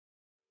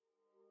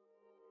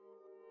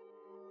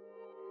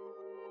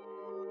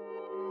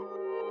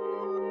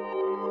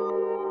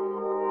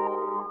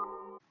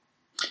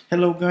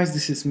Hello guys,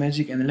 this is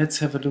Magic and let's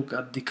have a look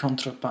at the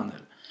control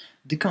panel.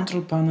 The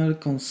control panel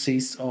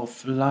consists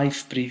of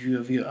live preview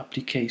of your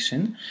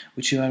application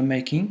which you are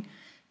making.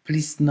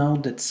 Please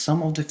note that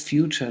some of the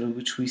features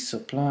which we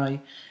supply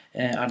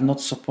are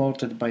not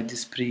supported by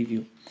this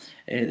preview,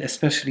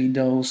 especially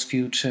those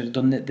features,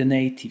 the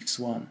natives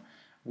one,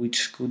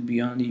 which could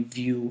be only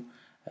view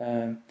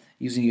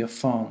using your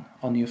phone,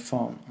 on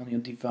your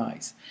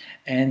device.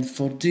 And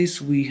for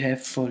this we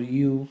have for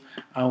you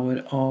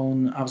our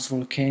own Apps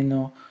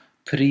Volcano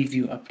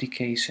preview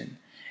application.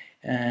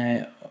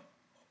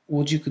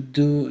 What you could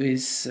do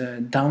is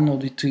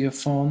download it to your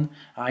phone,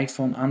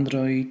 iPhone,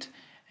 Android,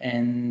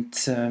 and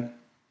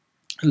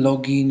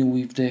log in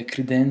with the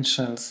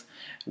credentials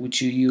which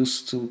you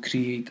use to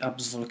create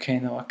Apps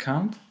Volcano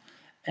account,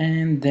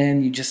 and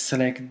then you just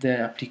select the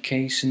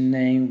application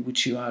name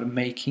which you are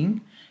making,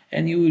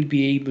 and you will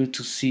be able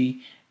to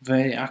see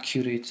very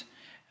accurate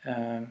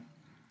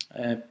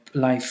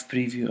live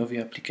preview of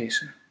your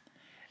application.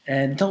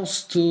 And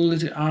those two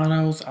little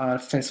arrows are,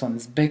 first one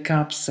is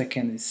backup,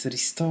 second is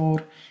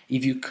restore.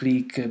 If you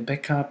click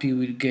backup, you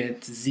will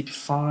get zip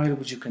file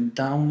which you can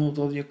download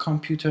on your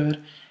computer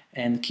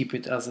and keep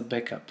it as a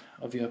backup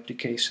of your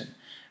application.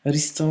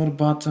 Restore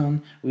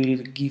button will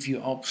give you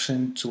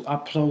option to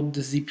upload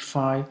the zip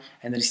file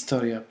and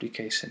restore your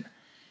application.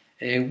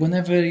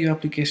 Whenever your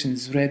application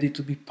is ready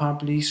to be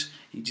published,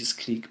 you just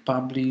click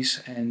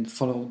publish and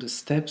follow the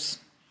steps.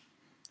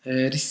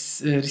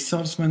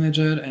 Resource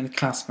manager and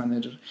class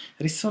manager.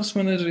 Resource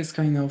manager is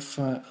kind of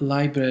a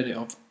library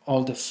of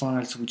all the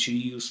files which you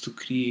use to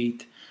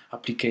create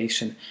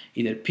application,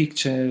 either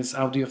pictures,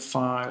 audio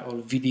file or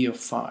video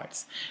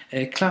files.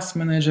 Class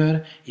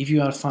manager, if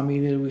you are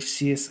familiar with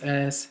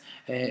CSS,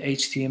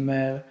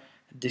 HTML,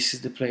 this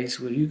is the place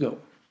where you go.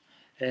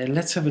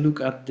 Let's have a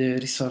look at the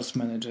resource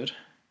manager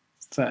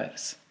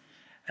first.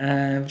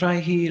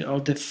 Right here are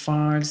the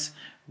files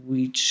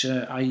which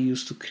I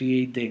use to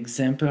create the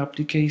example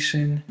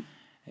application,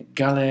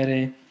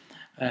 gallery.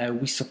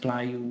 We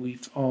supply you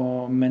with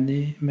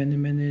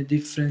many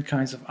different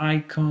kinds of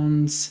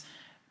icons,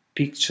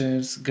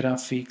 pictures,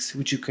 graphics,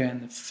 which you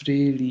can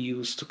freely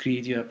use to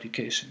create your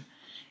application.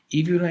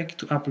 If you like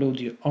to upload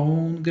your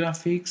own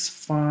graphics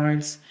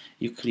files,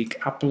 you click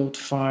upload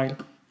file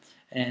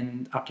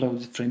and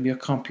upload it from your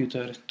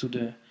computer to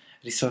the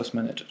resource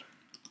manager.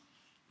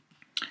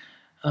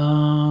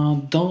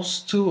 Those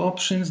two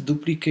options,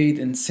 duplicate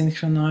and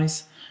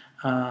synchronize.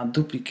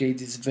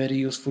 Duplicate is very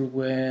useful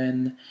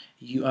when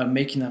you are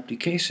making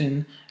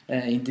application.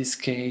 In this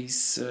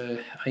case,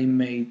 I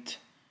made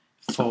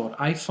for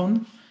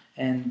iPhone,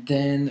 and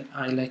then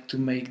I like to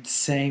make the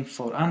same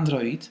for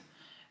Android.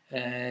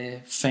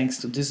 Thanks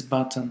to this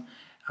button,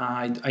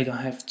 I don't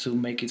have to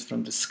make it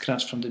from the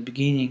scratch from the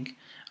beginning.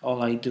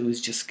 All I do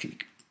is just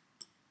click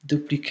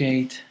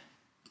duplicate,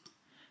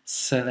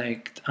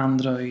 select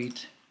Android,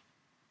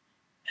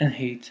 and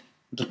hit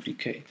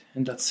duplicate,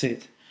 and that's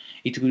it.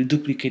 It will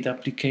duplicate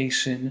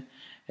application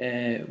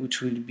which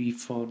will be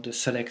for the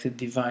selected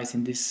device,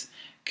 in this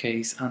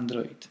case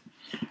Android.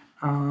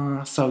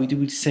 So it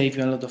will save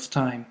you a lot of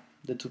time,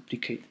 the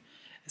duplicate.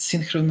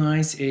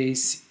 Synchronize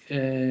is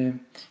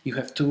you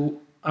have two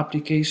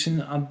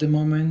applications at the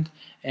moment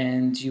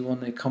and you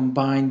want to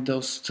combine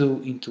those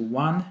two into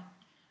one.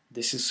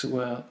 This is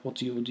what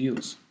you would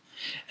use.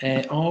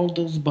 All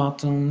those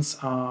buttons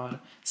are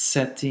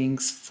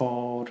settings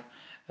for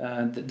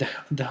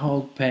the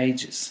whole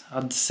pages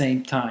at the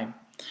same time.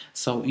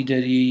 So either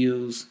you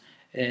use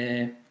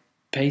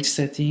page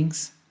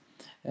settings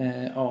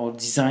or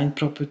design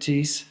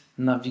properties,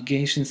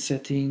 navigation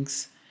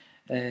settings.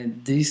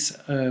 This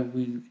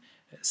will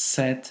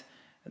set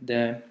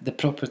the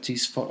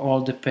properties for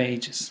all the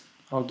pages.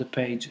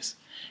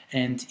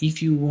 And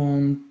if you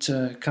want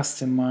to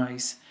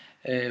customize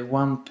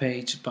one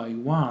page by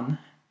one,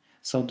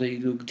 so they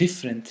look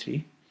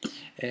differently,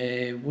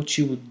 what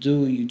you would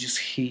do, you just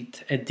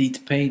hit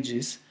edit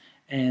pages,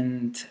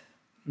 and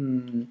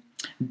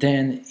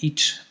then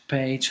each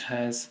page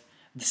has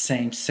the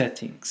same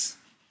settings.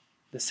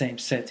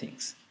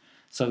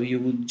 So you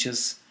would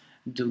just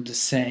do the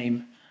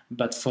same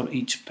but for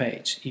each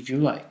page if you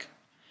like.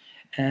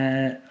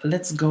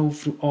 Let's go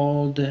through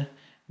all the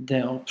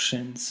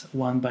options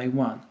one by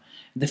one.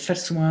 The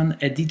first one,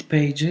 edit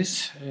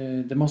pages,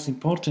 the most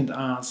important,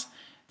 as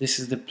this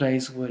is the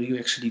place where you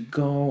actually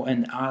go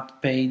and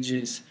add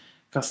pages,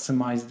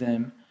 customize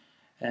them.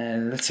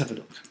 Let's have a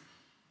look.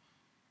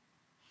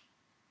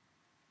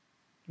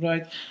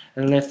 Right,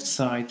 left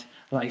side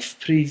live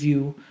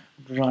preview,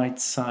 right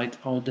side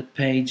all the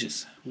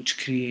pages which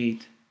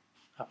create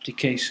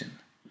application.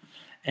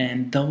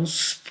 And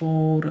those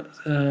four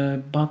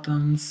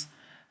buttons,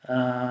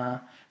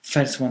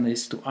 first one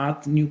is to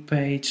add new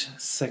page,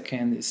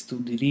 second is to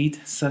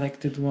delete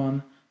selected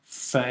one,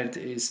 third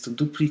is to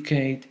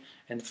duplicate,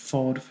 and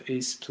fourth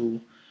is to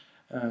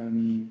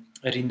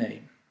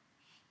rename.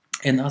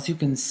 And as you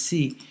can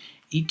see,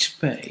 each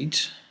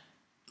page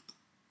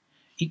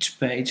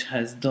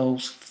has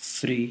those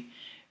three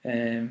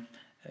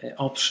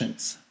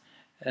options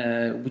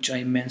which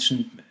I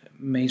mentioned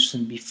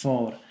mentioned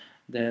before,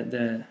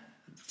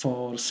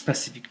 for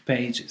specific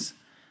pages,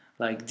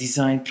 like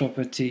design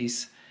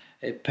properties,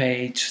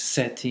 page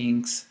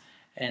settings,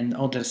 and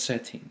other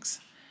settings.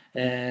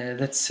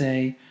 Let's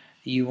say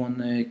you want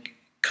to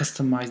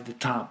customize the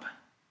tab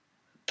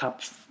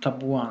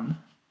 1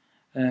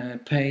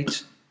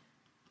 page.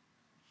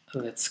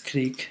 Let's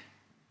click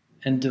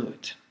and do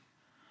it.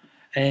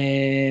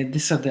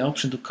 These are the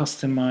options to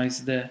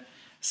customize the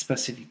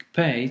specific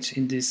page.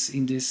 In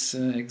this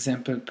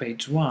example,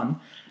 page 1.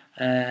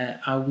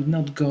 I will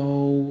not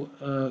go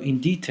in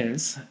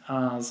details,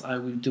 as I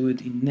will do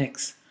it in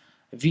next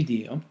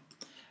video.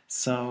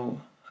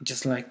 So I'd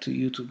just like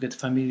you to get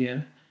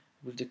familiar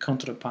with the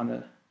control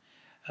panel.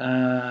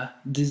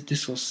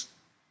 This was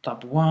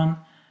tab 1,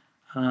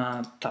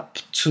 tab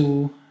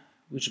 2,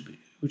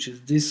 which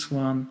is this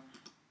one,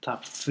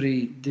 tab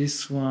 3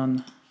 this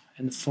one,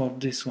 and 4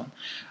 this one.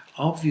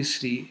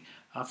 Obviously,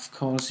 of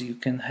course, you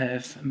can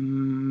have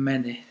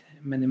many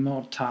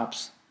more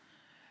tabs,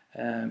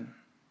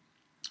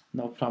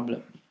 no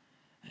problem.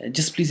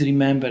 Just please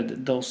remember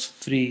that those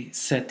 3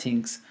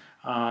 settings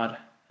are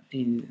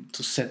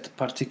to set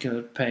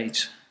particular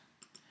page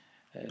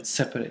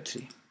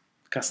separately,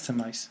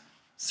 customize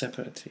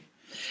separately.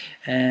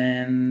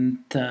 And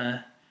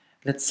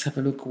let's have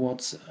a look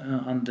what's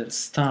under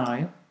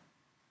style.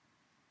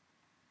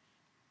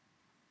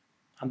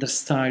 Under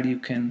style, you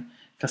can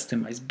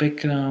customize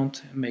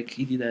background, make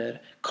either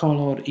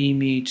color,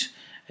 image,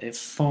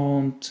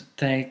 font,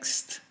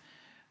 text,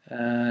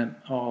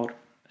 or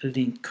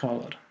link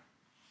color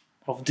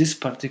of this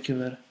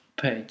particular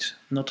page,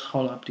 not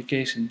whole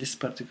application, this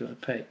particular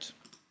page.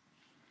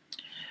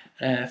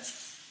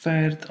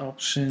 Third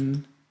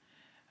option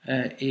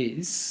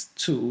is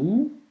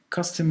to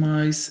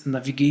customize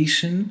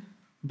navigation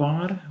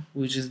bar,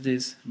 which is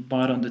this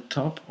bar on the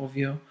top of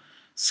your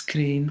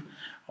screen,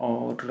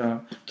 or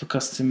to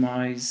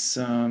customize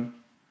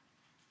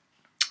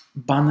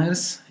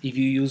banners. If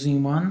you're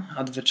using one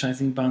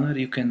advertising banner,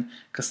 you can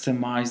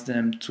customize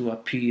them to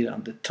appear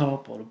on the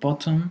top or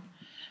bottom.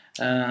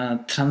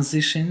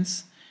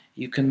 Transitions,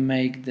 you can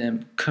make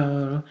them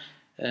curl,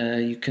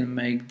 you can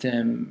make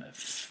them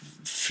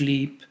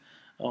flip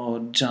or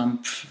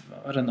jump,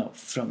 I don't know,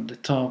 from the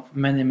top.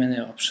 Many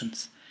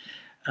options.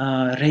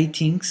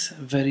 Ratings,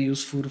 very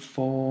useful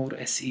for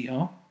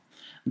SEO.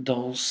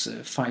 Those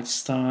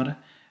 5-star,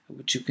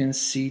 which you can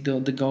see,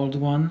 the gold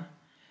one.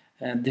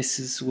 This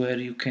is where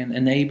you can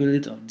enable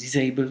it or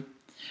disable.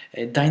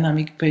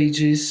 Dynamic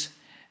pages,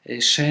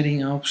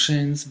 sharing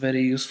options,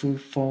 very useful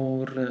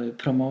for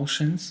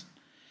promotions.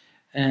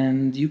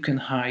 And you can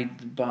hide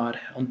the bar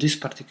on this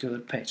particular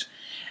page.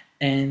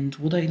 And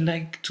what I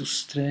like to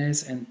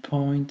stress and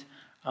point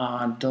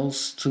are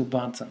those 2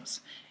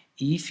 buttons.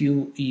 If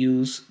you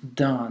use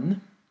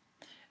done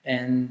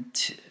and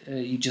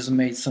you just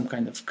made some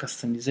kind of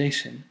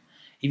customization,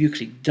 if you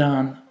click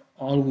done,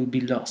 all will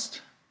be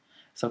lost.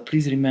 So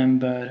please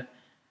remember,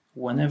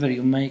 whenever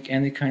you make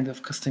any kind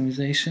of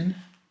customization,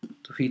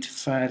 to hit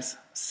first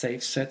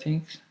save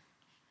settings,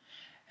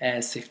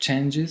 save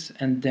changes,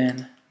 and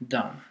then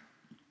done.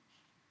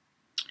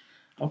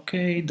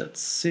 Okay,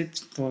 that's it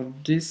for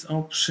this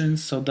option.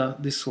 So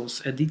this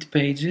was edit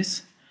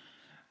pages.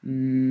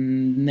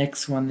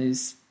 Next one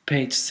is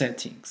page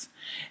settings.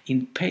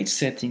 In page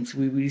settings,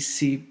 we will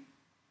see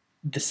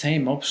the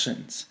same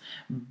options,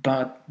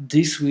 but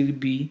this will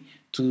be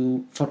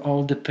for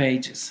all the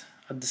pages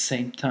at the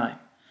same time.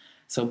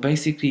 So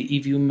basically,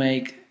 if you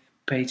make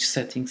page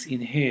settings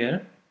in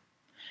here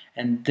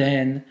and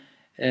then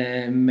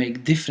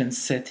make different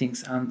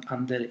settings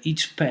under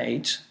each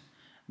page,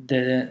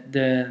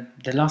 the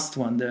last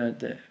one,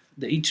 the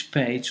each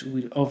page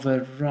will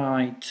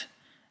override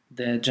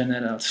the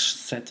general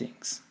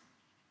settings.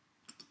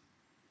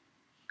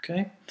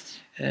 Okay,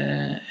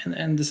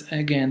 and this,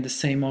 again, the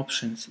same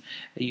options.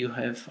 You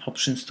have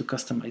options to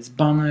customize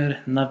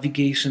banner,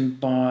 navigation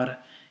bar.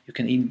 You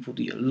can input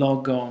your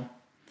logo,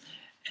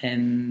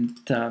 and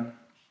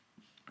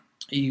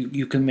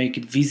you can make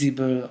it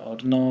visible or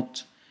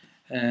not.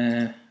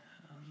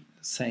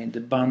 Saying the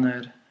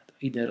banner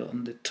either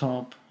on the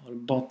top or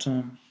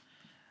bottom.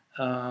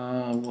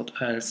 What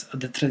else?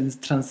 The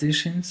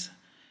transitions.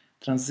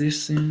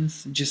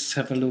 Just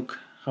have a look.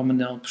 How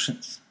many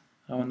options?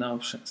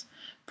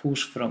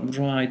 Push from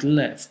right,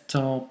 left,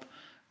 top,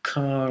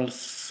 curl,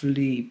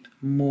 flip,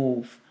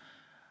 move,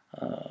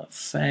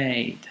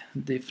 fade,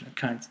 different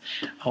kinds.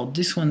 Oh,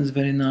 this one is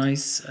very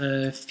nice.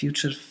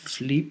 Future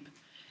flick,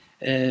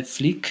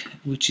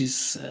 which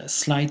is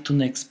slide to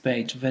next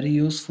page. Very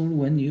useful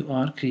when you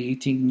are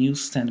creating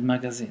newsstand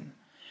magazine.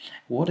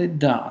 What it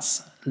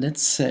does,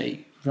 let's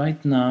say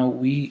right now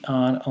we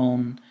are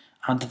on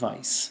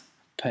advice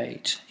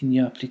page in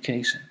your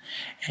application,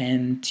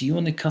 and you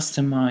want to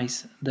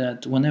customize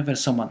that whenever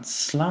someone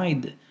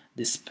slide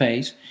this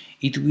page,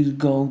 it will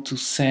go to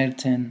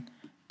certain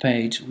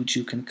page which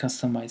you can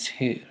customize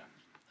here.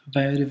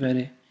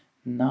 Very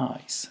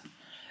nice.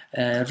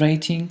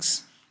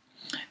 Ratings,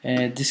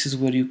 this is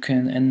where you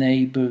can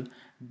enable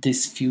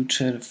this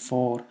feature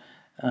for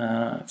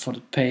for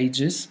the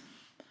pages.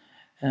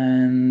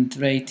 And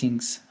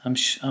ratings, I'm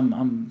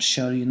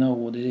sure you know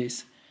what it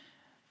is,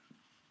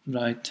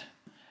 right?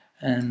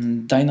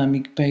 And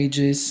dynamic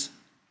pages,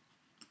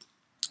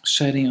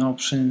 sharing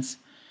options.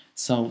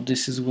 So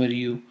this is where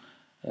you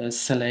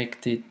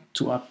select it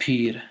to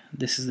appear.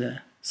 This is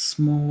the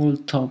small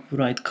top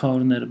right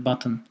corner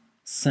button,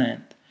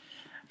 send,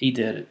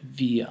 either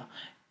via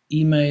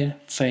email,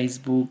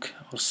 Facebook,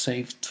 or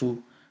save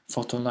to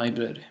photo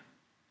library.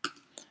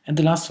 And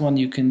the last one,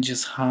 you can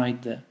just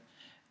hide the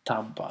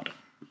tab bar.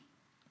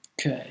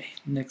 Okay,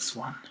 next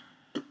one.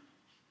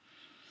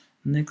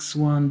 Next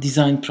one,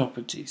 design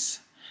properties.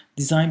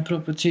 Design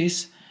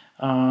properties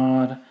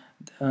are,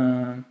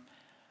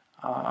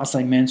 as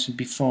I mentioned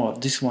before,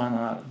 this one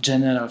are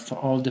general for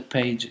all the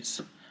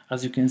pages.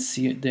 As you can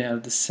see, they are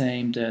the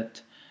same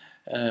that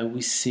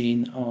we've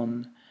seen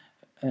on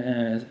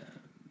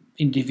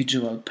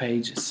individual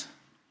pages,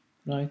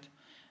 right?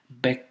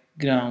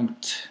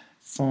 Background,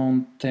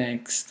 font,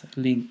 text,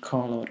 link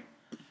color,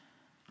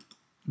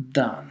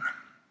 done.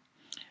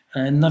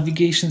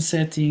 Navigation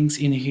settings,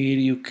 in here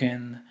you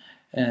can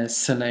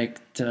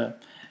select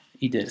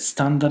either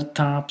standard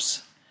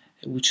tabs,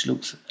 which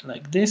looks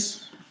like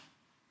this,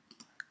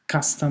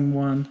 custom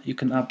one, you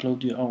can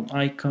upload your own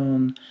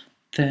icon,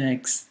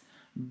 text,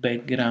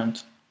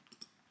 background,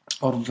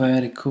 or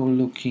very cool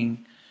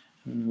looking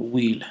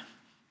wheel,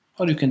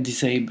 or you can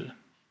disable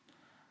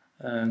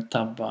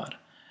tab bar,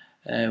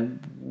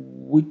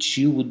 which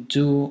you would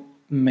do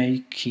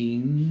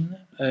making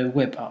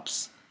web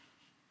apps.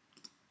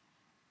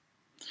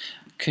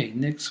 Okay,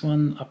 next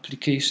one,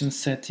 application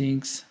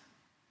settings,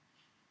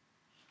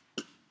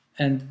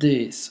 and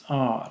these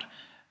are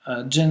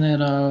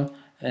general,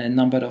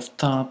 number of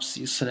tabs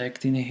you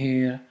select in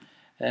here,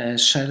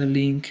 share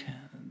link,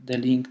 the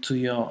link to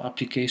your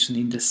application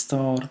in the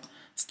store,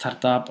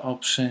 startup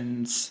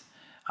options,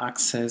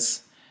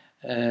 access,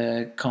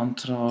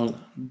 control,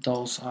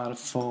 those are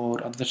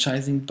for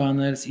advertising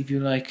banners if you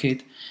like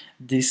it.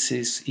 This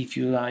is if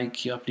you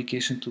like your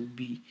application to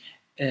be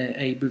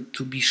able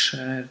to be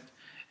shared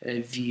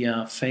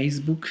via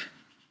Facebook.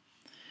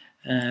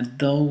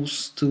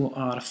 Those two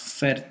are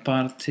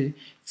third-party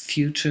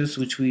features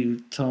which we'll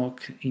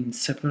talk in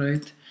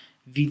separate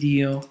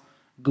video,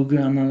 Google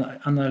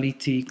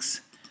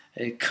Analytics,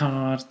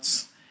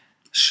 cards,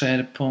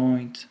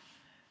 SharePoint,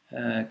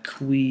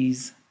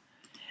 quiz,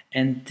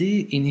 and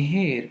in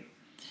here,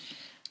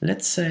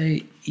 let's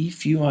say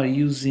if you are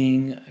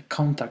using a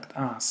contact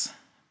us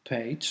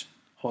page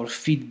or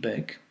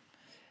feedback,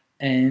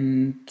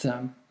 and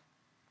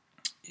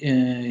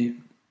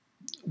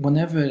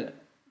whenever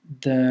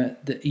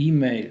the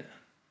email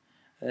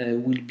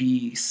will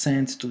be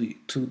sent to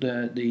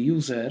the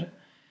user,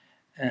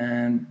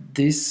 and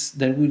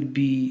there will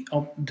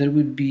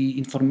be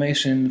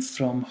information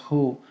from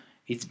who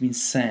it's been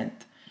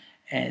sent,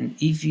 and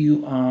if you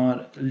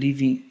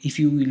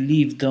will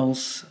leave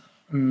those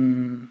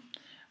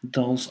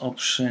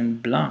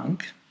options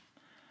blank,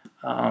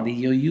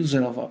 your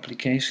user of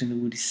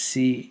application will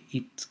see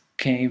it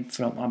came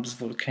from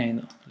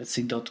AppsVolcano, let's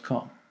say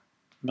 .com,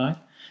 right?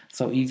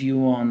 So if you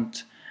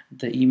want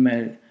the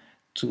email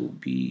to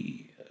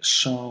be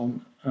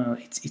shown,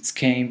 it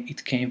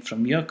came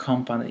from your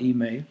company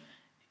email,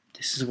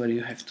 this is where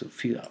you have to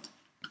fill up.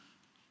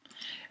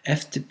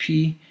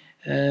 FTP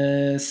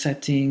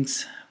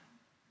settings,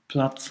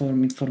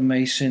 platform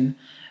information.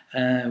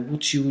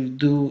 What you will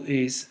do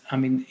is,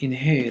 in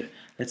here,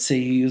 let's say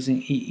you're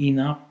using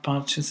in-app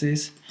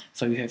purchases,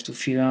 so you have to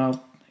fill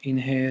out in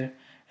here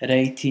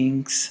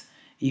ratings.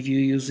 If you're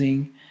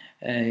using,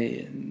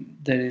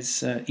 there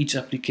is each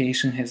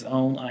application has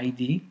own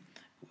ID,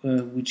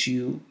 which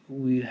you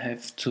will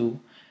have to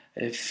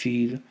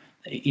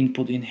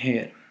input in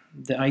here.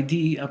 The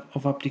ID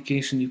of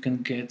application you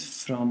can get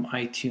from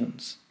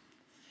iTunes,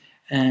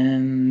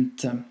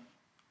 and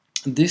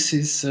this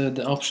is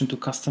the option to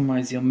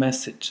customize your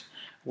message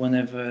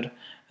whenever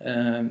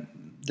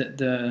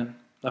the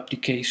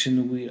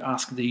application will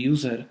ask the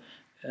user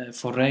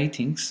for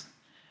ratings.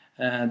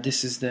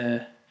 This is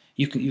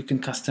you can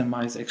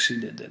customize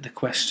actually the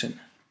question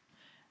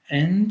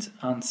and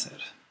answer,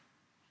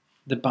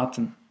 the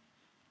button,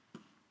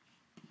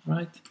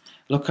 right?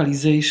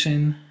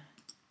 Localization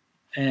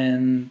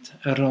and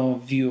a raw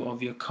view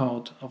of your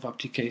code of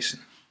application.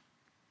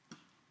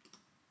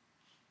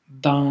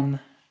 Done.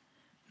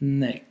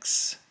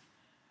 Next,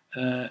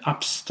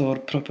 App Store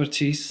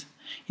properties.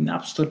 In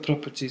App Store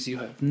properties you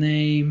have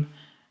name,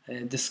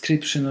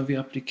 description of your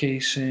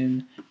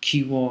application,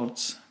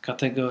 keywords,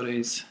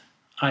 categories,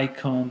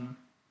 icon,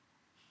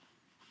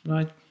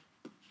 right?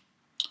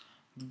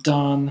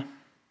 Done.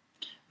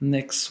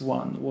 Next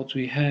one, what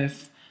we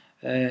have,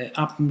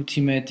 app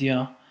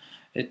multimedia,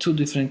 two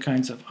different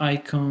kinds of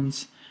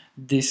icons.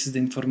 This is the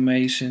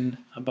information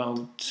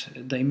about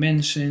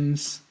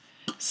dimensions,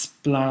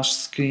 splash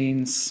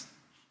screens.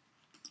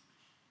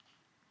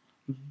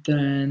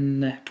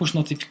 Then push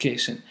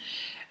notification.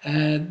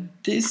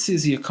 This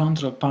is your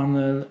control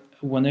panel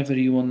whenever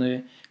you want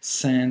to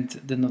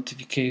send the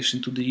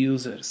notification to the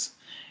users.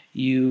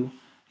 you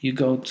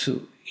go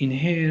to in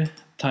here,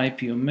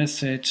 type your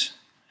message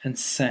and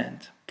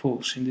send,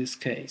 push in this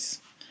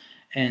case,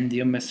 and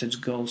your message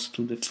goes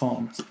to the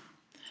phones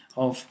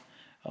of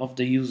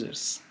the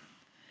users.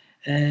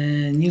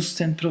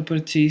 Newsstand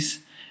properties.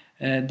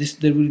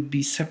 There will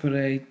be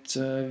separate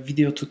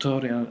video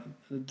tutorial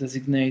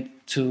designated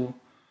to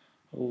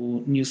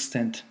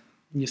newsstand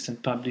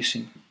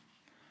publishing,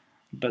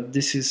 but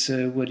this is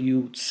where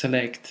you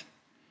select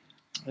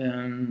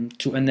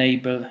to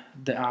enable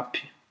the app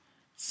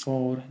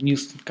for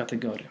newsstand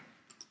category.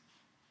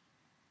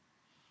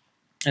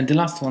 And the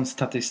last one,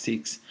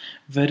 statistics.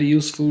 Very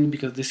useful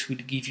because this will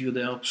give you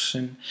the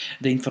option,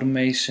 the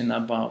information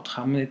about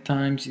how many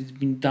times it's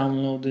been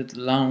downloaded,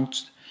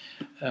 launched.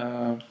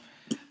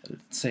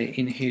 Let's say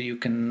in here you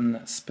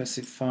can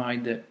specify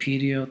the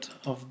period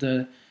of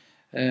the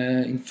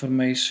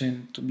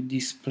information to be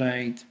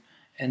displayed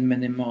and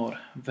many more.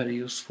 Very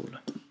useful.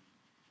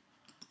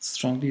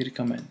 Strongly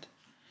recommend.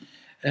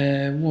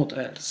 What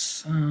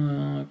else?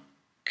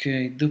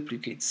 Okay,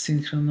 duplicate,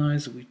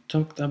 synchronize, we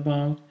talked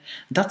about.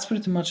 That's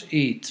pretty much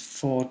it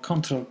for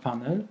control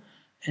panel,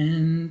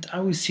 and I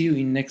will see you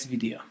in next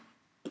video.